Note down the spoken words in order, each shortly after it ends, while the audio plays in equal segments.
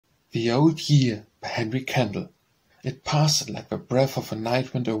The Old Year by Henry Kendall. It passed like the breath of a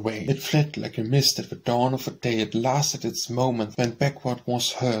night wind away. It fled like a mist at the dawn of a day. It lasted its moment, then backward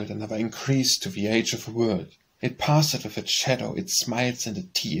was hurled, and ever increased to the age of the world. It passed with its shadow, its smiles and its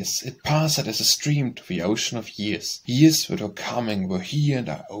tears. It passed as a stream to the ocean of years. Years that were coming were here and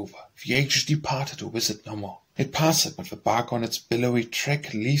are over. The ages departed to visit no more. It passed, but the bark on its billowy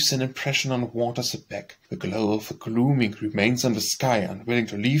track leaves an impression on waters aback. The glow of the gloaming remains on the sky, unwilling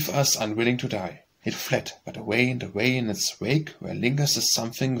to leave us, unwilling to die. It fled, but away and away in its wake, where lingers is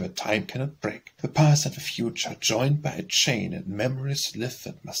something that time cannot break. The past and the future, joined by a chain, and memories live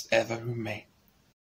that must ever remain.